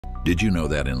Did you know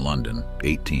that in London,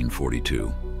 1842,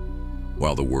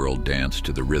 while the world danced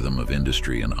to the rhythm of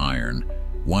industry and iron,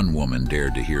 one woman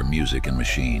dared to hear music and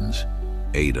machines?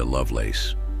 Ada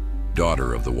Lovelace,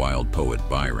 daughter of the wild poet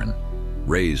Byron,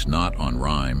 raised not on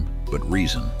rhyme, but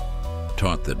reason,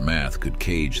 taught that math could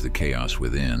cage the chaos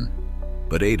within.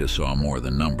 But Ada saw more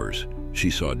than numbers.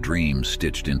 She saw dreams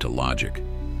stitched into logic,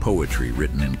 poetry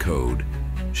written in code.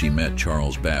 She met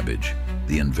Charles Babbage,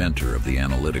 the inventor of the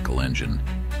Analytical Engine,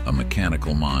 a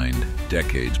mechanical mind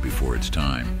decades before its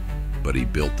time. But he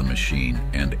built the machine,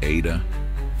 and Ada,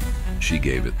 she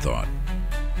gave it thought.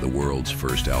 The world's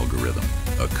first algorithm,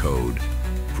 a code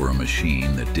for a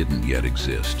machine that didn't yet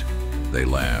exist. They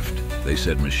laughed. They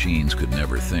said machines could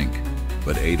never think.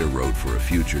 But Ada wrote for a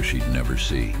future she'd never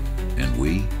see. And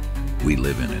we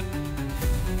live in it.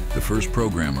 The first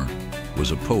programmer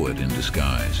was a poet in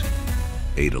disguise.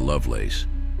 Ada Lovelace,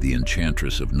 the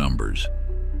enchantress of numbers,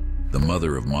 the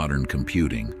mother of modern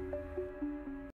computing,